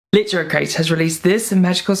Litjoy Crate has released this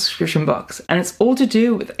magical subscription box, and it's all to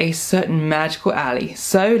do with a certain magical alley.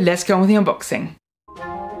 So let's go on with the unboxing.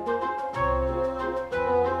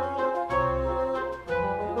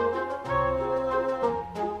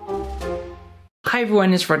 Hi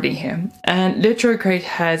everyone, it's Rodney here, and Litjoy Crate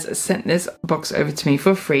has sent this box over to me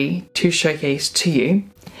for free to showcase to you,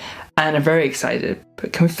 and I'm very excited.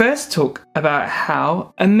 But can we first talk about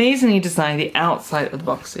how amazingly designed the outside of the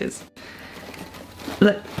box is?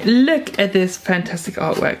 Look at this fantastic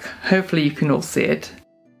artwork. Hopefully you can all see it.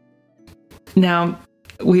 Now,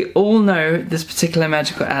 we all know this particular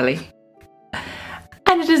magical alley,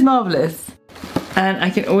 and it is marvellous. And I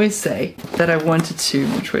can always say that I wanted to,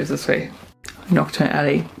 which way is this way? Nocturne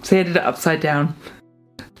Alley. So I did it upside down.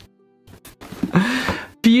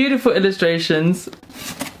 Beautiful illustrations.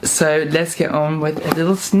 So let's get on with a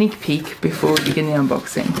little sneak peek before we begin the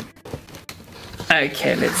unboxing.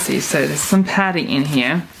 Okay, let's see. So there's some padding in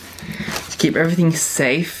here to keep everything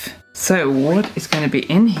safe. So what is going to be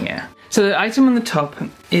in here? So the item on the top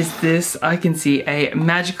is this, I can see, a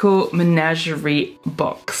magical menagerie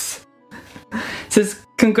box. It says,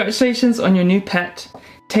 congratulations on your new pet.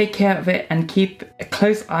 Take care of it and keep a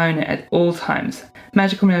close eye on it at all times.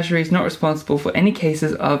 Magical Menagerie is not responsible for any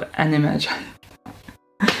cases of Magical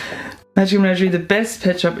Menagerie, the best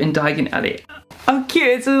pet shop in Diagon Alley. Oh cute,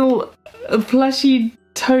 it's a little plushy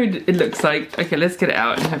toad it looks like. Okay, let's get it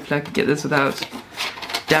out and hopefully I can get this without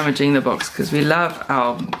damaging the box because we love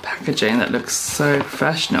our packaging that looks so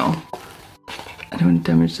professional. I don't want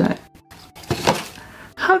to damage that.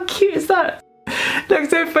 How cute is that?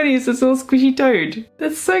 Looks so funny, it's this little squishy toad.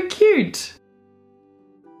 That's so cute.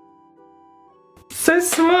 So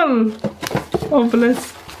small. Oh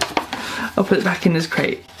bless. I'll put it back in this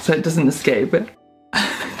crate so it doesn't escape.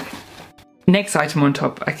 Next item on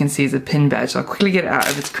top I can see is a pin badge. I'll quickly get it out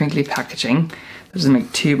of its crinkly packaging. It doesn't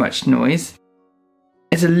make too much noise.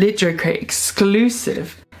 It's a Litjoy Crate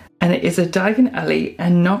exclusive, and it is a Diagon Alley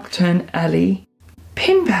and Nocturne Alley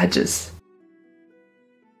pin badges.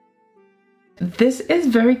 This is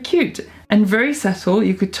very cute and very subtle.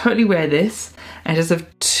 You could totally wear this, and it does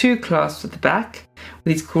have two clasps at the back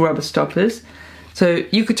with these cool rubber stoppers. So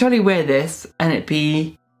you could totally wear this and it'd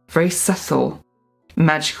be very subtle,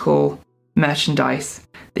 magical merchandise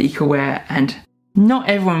that you could wear, and not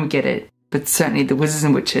everyone would get it, but certainly the wizards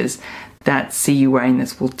and witches that see you wearing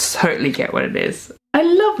this will totally get what it is. I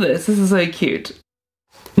love this. This is so cute.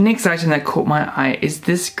 Next item that caught my eye is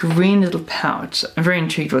this green little pouch. I'm very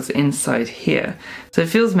intrigued what's inside here. So it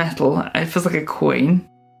feels metal, it feels like a coin,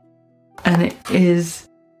 and it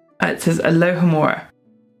says Aloha Mora,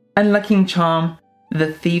 Unlucky Charm,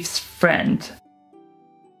 the Thief's Friend.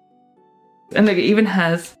 And look, it even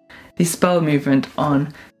has the spell movement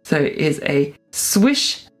on, so it is a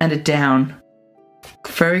swish and a down.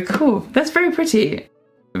 Very cool. That's very pretty.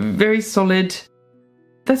 Very solid.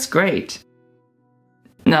 That's great.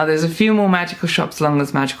 Now there's a few more magical shops along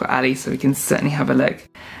this magical alley, so we can certainly have a look.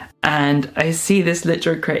 And I see this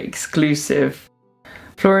Litjoy Crate exclusive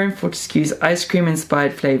Florian Fortescue's ice cream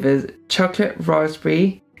inspired flavours, chocolate,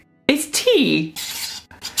 raspberry. It's tea!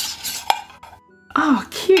 Oh,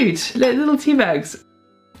 cute! Little tea bags.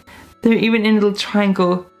 They're even in a little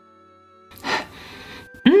triangle.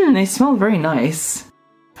 They smell very nice.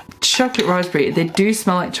 Chocolate raspberry. They do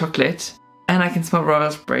smell like chocolate, and I can smell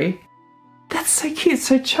raspberry. That's so cute.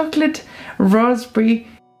 So chocolate raspberry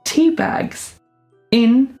tea bags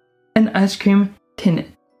in an ice cream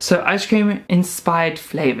tin. So ice cream inspired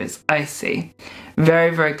flavours. I see.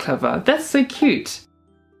 Very, very clever. That's so cute.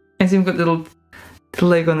 And so we've got the little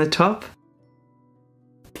logo on the top.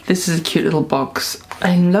 This is a cute little box.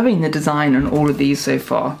 I'm loving the design on all of these so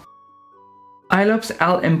far. Ilops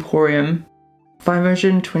Al Emporium,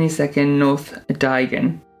 522nd North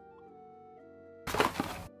Diagon.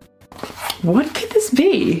 What could this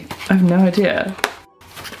be? I have no idea.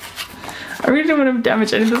 I really don't want to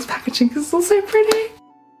damage any of this packaging because it's all so pretty.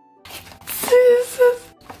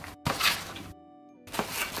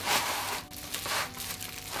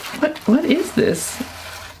 What is this?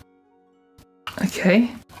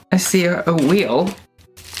 Okay, I see a wheel.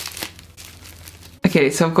 Okay,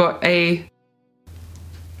 so I've got I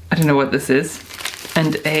don't know what this is,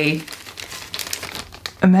 and a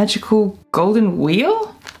magical golden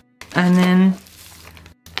wheel, and then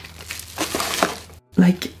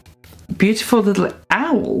like beautiful little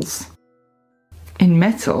owls in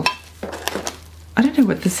metal. I don't know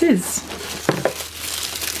what this is.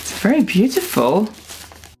 It's very beautiful.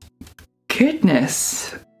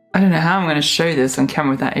 Goodness. I don't know how I'm going to show this on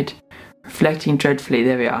camera without it reflecting dreadfully.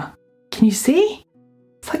 There we are. Can you see?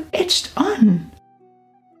 It's like etched on.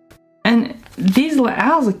 And these little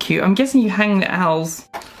owls are cute. I'm guessing you hang the owls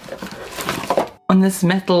on this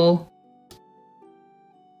metal.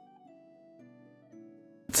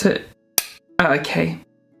 Oh, okay.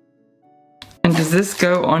 And does this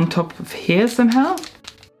go on top of here somehow?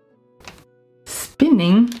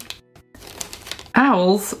 Spinning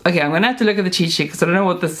owls. Okay, I'm gonna have to look at the cheat sheet because I don't know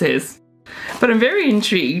what this is. But I'm very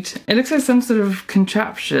intrigued. It looks like some sort of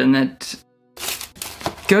contraption that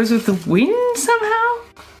goes with the wind somehow?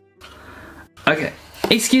 Okay,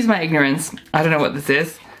 excuse my ignorance. I don't know what this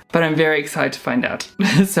is, but I'm very excited to find out.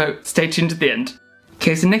 So stay tuned to the end.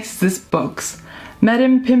 Okay, so next is this box.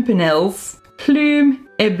 Madame Pimpernel's Plume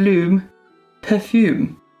et Bloom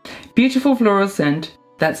Perfume. Beautiful floral scent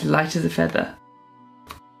that's light as a feather.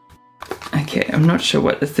 Okay, I'm not sure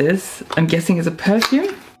what this is. I'm guessing it's a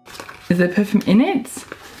perfume. Is there perfume in it?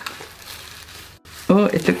 Oh,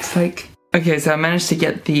 it looks like... Okay, so I managed to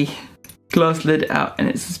get the glass lid out and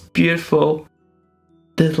it's this beautiful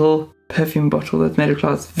little perfume bottle that's made of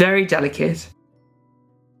glass. Very delicate.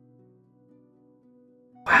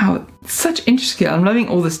 Wow, such interesting. I'm loving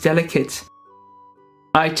all this delicate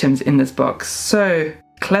items in this box. So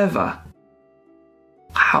clever.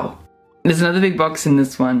 Wow. There's another big box in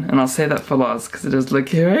this one, and I'll say that for last because it does look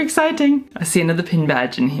very exciting. I see another pin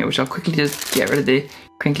badge in here, which I'll quickly just get rid of the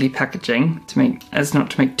crinkly packaging as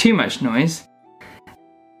not to make too much noise.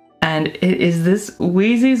 And it is this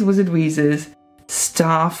Wheezy's Wizard Wheezes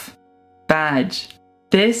staff badge.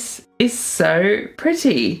 This is so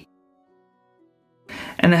pretty.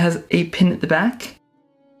 And it has a pin at the back.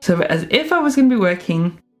 So as if I was going to be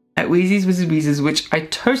working at Wheezy's Wizard Wheezes, which I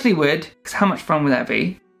totally would, because how much fun would that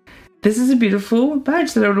be? This is a beautiful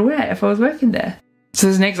badge that I would wear if I was working there. So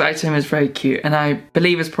this next item is very cute, and I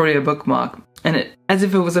believe it's probably a bookmark. And it, as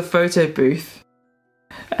if it was a photo booth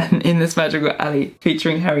and in this magical alley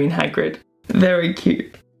featuring Harry and Hagrid. Very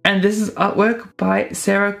cute. And this is artwork by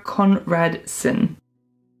Sarah Conradson.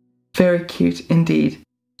 Very cute indeed.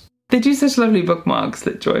 They do such lovely bookmarks,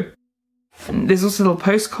 Litjoy. And there's also a little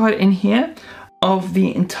postcard in here of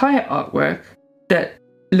the entire artwork that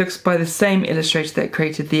looks by the same illustrator that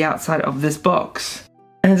created the outside of this box.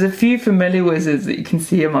 And there's a few familiar wizards that you can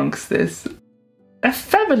see amongst this. A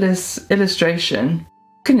fabulous illustration.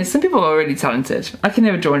 Goodness, some people are already talented. I can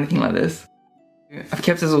never draw anything like this. I've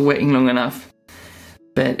kept us all waiting long enough.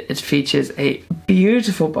 But it features a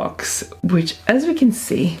beautiful box, which, as we can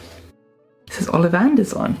see, says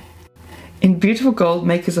Ollivanders on. In beautiful gold,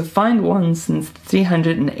 makers have found one since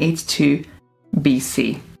 382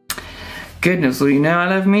 BC. Goodness, well, you know I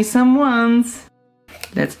love me some wands.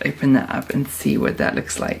 Let's open that up and see what that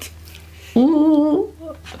looks like. Ooh.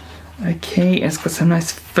 Okay, it's got some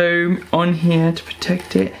nice foam on here to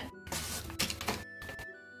protect it.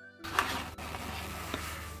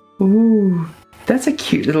 Ooh, that's a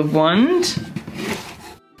cute little wand.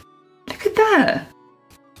 Look at that.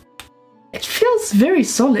 It feels very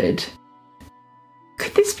solid.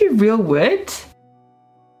 Could this be real wood? It's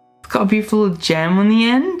got a beautiful gem on the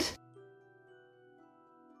end.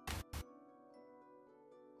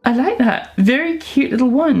 I like that. Very cute little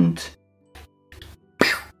wand.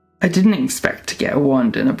 I didn't expect to get a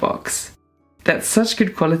wand in a box. That's such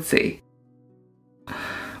good quality.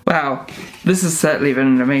 Wow, this has certainly been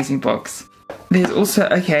an amazing box. There's also,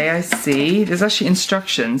 okay, I see. There's actually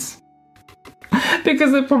instructions.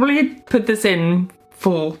 Because they probably put this in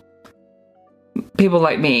for people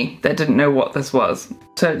like me that didn't know what this was.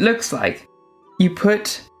 So it looks like you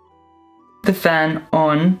put the fan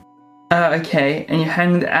on. Okay, and you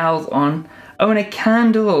hang the owls on. Oh, and a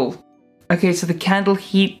candle. Okay, so the candle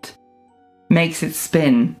heat makes it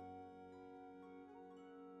spin.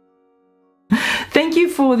 Thank you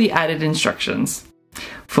for the added instructions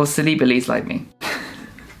for silly billies like me.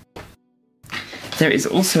 There is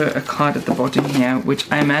also a card at the bottom here,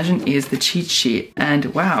 which I imagine is the cheat sheet.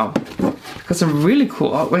 And wow, got some really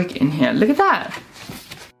cool artwork in here. Look at that.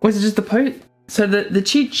 Was it just the post? So the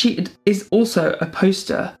cheat sheet is also a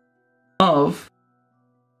poster of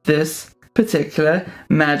this particular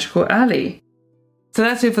magical alley. So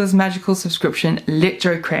that's it for this magical subscription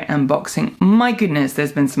Litjoy Crate unboxing. My goodness,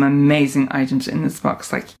 there's been some amazing items in this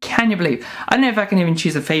box. Like, can you believe? I don't know if I can even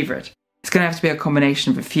choose a favorite. It's gonna have to be a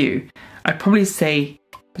combination of a few. I'd probably say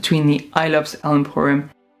between the I Loves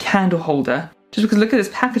Emporium candle holder, just because look at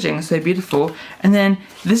this packaging, it's so beautiful. And then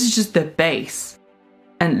this is just the base.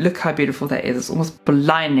 And look how beautiful that is. It's almost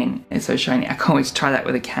blinding. It's so shiny. I can't wait to try that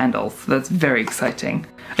with a candle. So that's very exciting.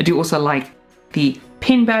 I do also like the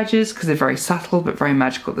pin badges because they're very subtle but very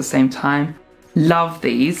magical at the same time. Love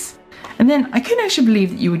these. And then I couldn't actually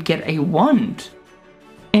believe that you would get a wand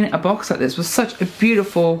in a box like this with such a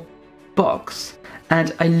beautiful box.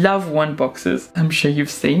 And I love wand boxes, I'm sure you've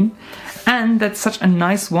seen. And that such a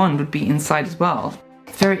nice wand would be inside as well.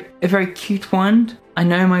 A very cute wand. I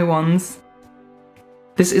know my wands.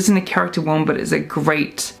 This isn't a character wand, but it's a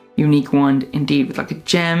great, unique wand indeed with like a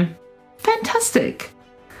gem. Fantastic.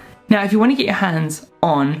 Now, if you want to get your hands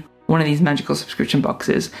on one of these magical subscription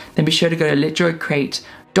boxes, then be sure to go to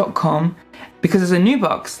litjoycrate.com, because there's a new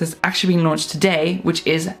box that's actually been launched today, which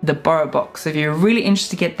is the Borrow box. So if you're really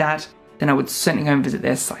interested to get that, then I would certainly go and visit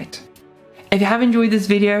their site. If you have enjoyed this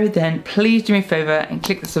video, then please do me a favor and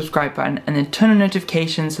click the subscribe button and then turn on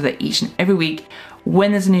notifications so that each and every week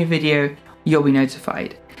when there's a new video, you'll be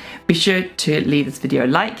notified. Be sure to leave this video a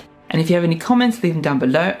like, and if you have any comments, leave them down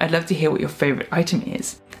below. I'd love to hear what your favorite item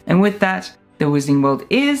is. And with that, the Wizarding World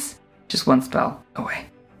is just one spell away.